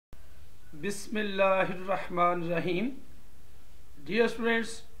Bismillahirrahmanirrahim. Dear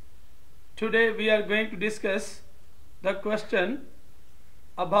students, today we are going to discuss the question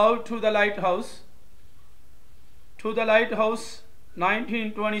about To the Lighthouse. To the Lighthouse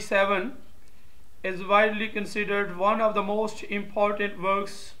 1927 is widely considered one of the most important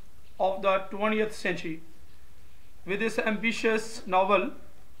works of the 20th century. With this ambitious novel,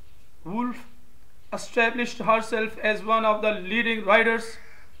 Woolf established herself as one of the leading writers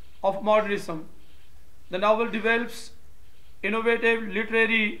of modernism. The novel develops innovative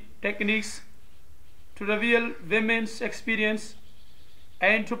literary techniques to reveal women's experience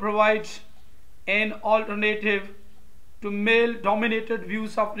and to provide an alternative to male-dominated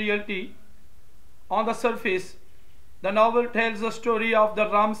views of reality. On the surface, the novel tells the story of the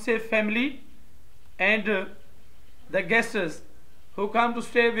Ramsay family and the guests who come to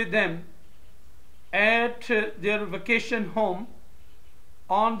stay with them at their vacation home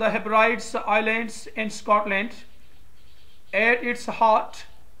on the Hebrides Islands in Scotland. At its heart,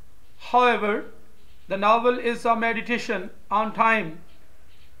 however, the novel is a meditation on time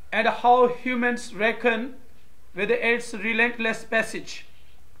and how humans reckon with its relentless passage.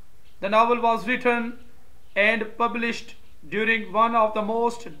 The novel was written and published during one of the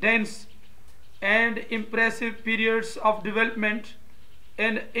most dense and impressive periods of development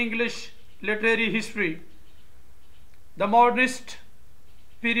in English literary history. The modernist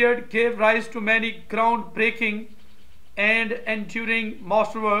period gave rise to many groundbreaking and enduring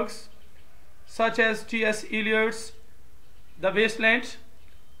masterworks such as T.S. Eliot's The Wasteland,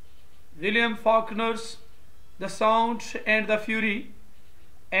 William Faulkner's The Sound and the Fury,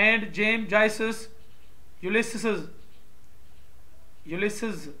 and James Joyce's Ulysses.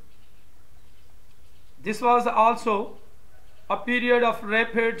 This was also a period of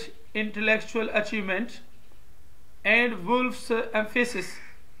rapid intellectual achievement, and Woolf's emphasis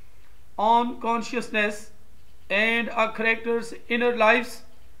on consciousness and a character's inner lives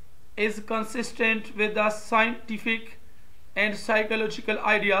is consistent with the scientific and psychological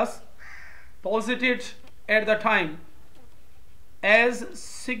ideas posited at the time. As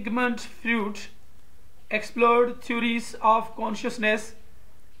Sigmund Freud explored theories of consciousness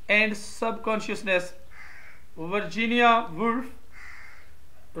and subconsciousness, Virginia Woolf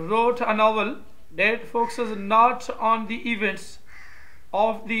wrote a novel that focuses not on the events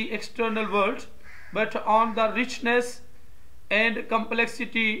of the external world but on the richness and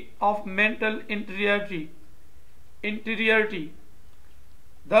complexity of mental interiority.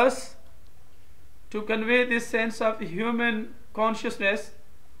 Thus, to convey this sense of human consciousness,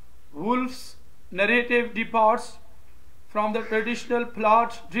 Woolf's narrative departs from the traditional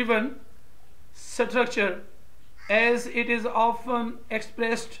plot-driven structure as it is often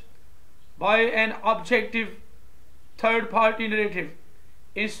expressed by an objective third-party narrative.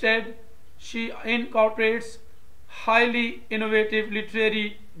 Instead, she incorporates highly innovative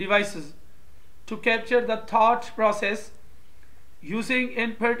literary devices to capture the thought process, using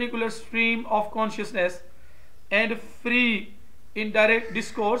in particular stream of consciousness and free indirect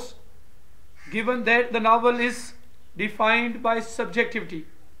discourse. Given that the novel is defined by subjectivity,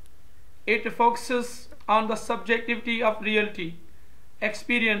 it focuses on the subjectivity of reality,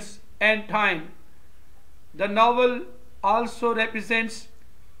 experience, and time. The novel also represents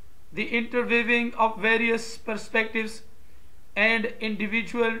the interweaving of various perspectives and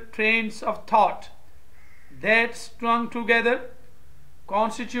individual trains of thought that, strung together,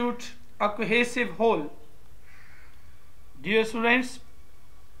 constitute a cohesive whole. Dear students,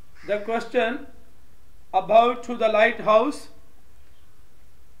 the question about To the Lighthouse,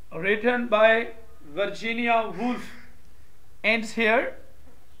 written by Virginia Woolf, ends here.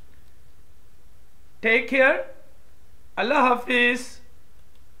 Take care. Allah Hafiz.